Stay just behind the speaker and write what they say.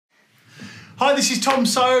Hi, this is Tom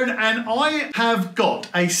Soane, and I have got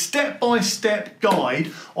a step-by-step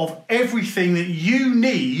guide of everything that you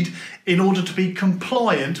need in order to be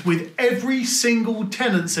compliant with every single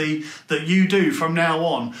tenancy that you do from now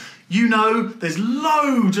on. You know, there's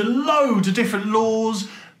loads and loads of different laws,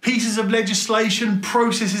 pieces of legislation,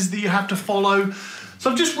 processes that you have to follow. So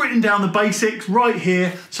I've just written down the basics right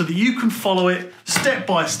here so that you can follow it step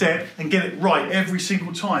by step and get it right every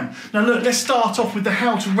single time. Now look, let's start off with the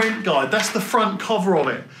how to rent guide. That's the front cover of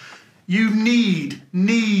it. You need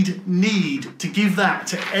to give that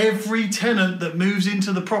to every tenant that moves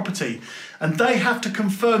into the property. And they have to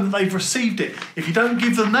confirm that they've received it. If you don't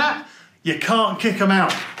give them that, you can't kick them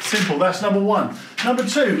out. Simple, that's number one. Number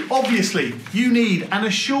two, obviously, you need an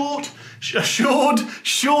assured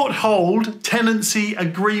short hold tenancy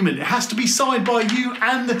agreement. It has to be signed by you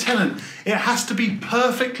and the tenant. It has to be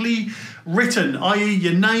perfectly written, i.e.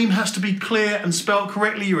 your name has to be clear and spelled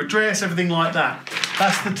correctly, your address, everything like that.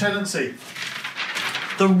 That's the tenancy.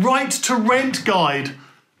 The right to rent guide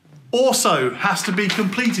also has to be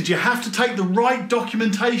completed. You have to take the right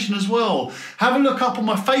documentation as well. Have a look up on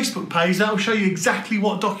my Facebook page. That will show you exactly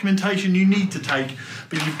what documentation you need to take.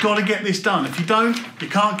 But you've got to get this done. If you don't, you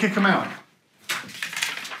can't kick them out.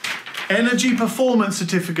 Energy performance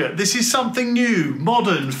certificate. This is something new,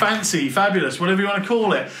 modern, fancy, fabulous, whatever you want to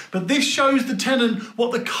call it. But this shows the tenant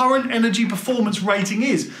what the current energy performance rating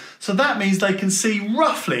is. So that means they can see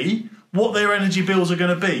roughly what their energy bills are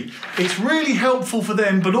going to be. It's really helpful for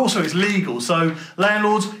them, but also it's legal. So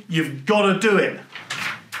landlords, you've got to do it.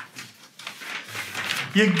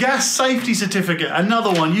 Your gas safety certificate,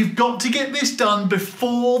 another one. You've got to get this done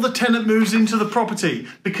before the tenant moves into the property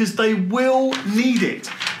because they will need it.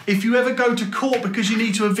 If you ever go to court because you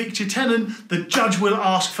need to evict your tenant, the judge will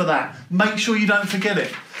ask for that. Make sure you don't forget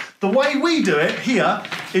it. The way we do it here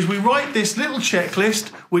is we write this little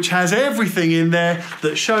checklist which has everything in there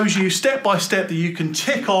that shows you step by step that you can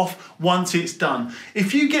tick off once it's done.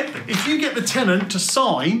 If you get the tenant to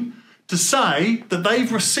sign to say that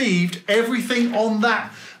they've received everything on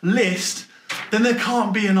that list, then there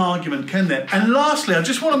can't be an argument, can there? And lastly, I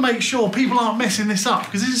just want to make sure people aren't messing this up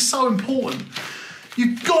because this is so important.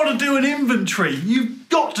 You've got to do an inventory. You've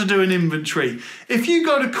got to do an inventory. If you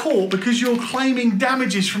go to court because you're claiming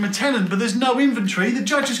damages from a tenant but there's no inventory, the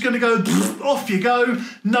judge is going to go, off you go,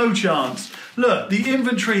 no chance. Look, the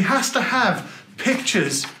inventory has to have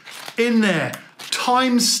pictures in there,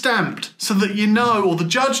 time stamped, so that you know, or the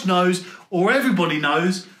judge knows, or everybody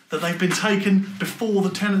knows that they've been taken before the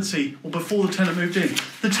tenancy or before the tenant moved in.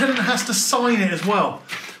 The tenant has to sign it as well.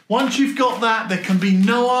 Once you've got that, there can be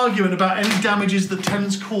no argument about any damages that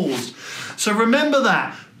tenants caused. So remember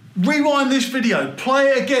that. Rewind this video, play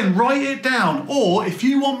it again, write it down. Or if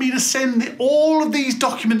you want me to send all of these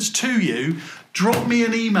documents to you, drop me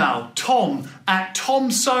an email,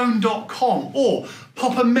 tom@tomsoane.com, or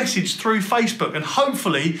pop a message through Facebook, and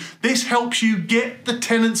hopefully this helps you get the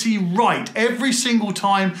tenancy right every single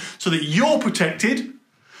time so that you're protected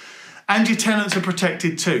and your tenants are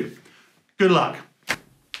protected too. Good luck.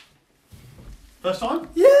 First time?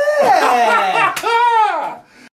 Yeah!